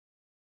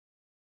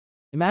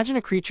Imagine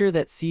a creature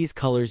that sees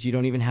colors you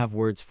don't even have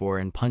words for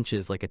and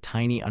punches like a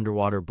tiny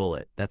underwater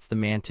bullet. That's the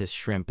mantis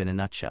shrimp in a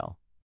nutshell.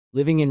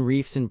 Living in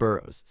reefs and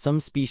burrows, some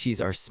species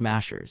are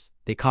smashers.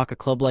 They cock a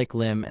club-like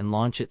limb and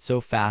launch it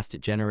so fast it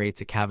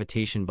generates a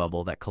cavitation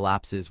bubble that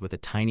collapses with a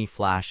tiny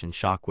flash and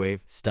shockwave,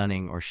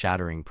 stunning or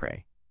shattering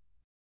prey.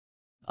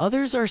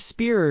 Others are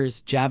spearers,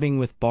 jabbing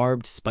with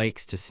barbed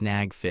spikes to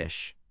snag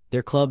fish.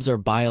 Their clubs are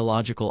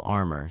biological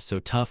armor, so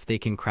tough they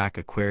can crack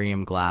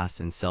aquarium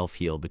glass and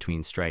self-heal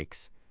between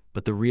strikes.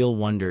 But the real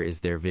wonder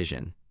is their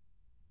vision.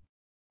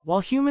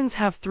 While humans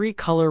have 3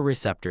 color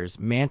receptors,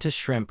 mantis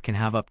shrimp can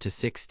have up to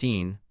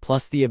 16,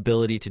 plus the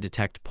ability to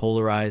detect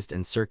polarized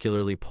and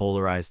circularly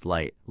polarized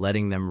light,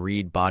 letting them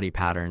read body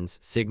patterns,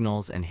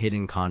 signals, and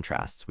hidden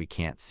contrasts we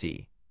can't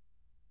see.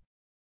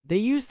 They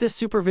use this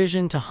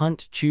supervision to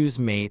hunt, choose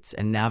mates,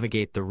 and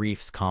navigate the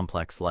reef's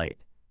complex light.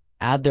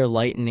 Add their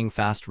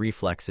lightning-fast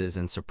reflexes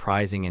and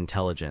surprising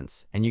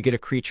intelligence, and you get a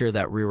creature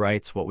that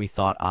rewrites what we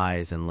thought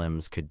eyes and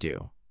limbs could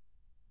do.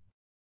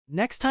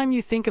 Next time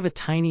you think of a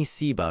tiny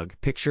sea bug,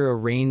 picture a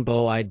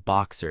rainbow-eyed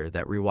boxer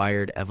that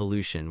rewired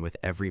evolution with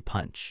every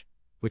punch.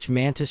 Which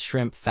mantis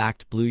shrimp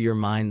fact blew your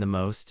mind the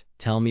most?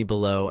 Tell me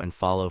below and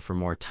follow for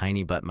more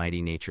tiny but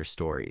mighty nature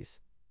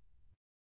stories.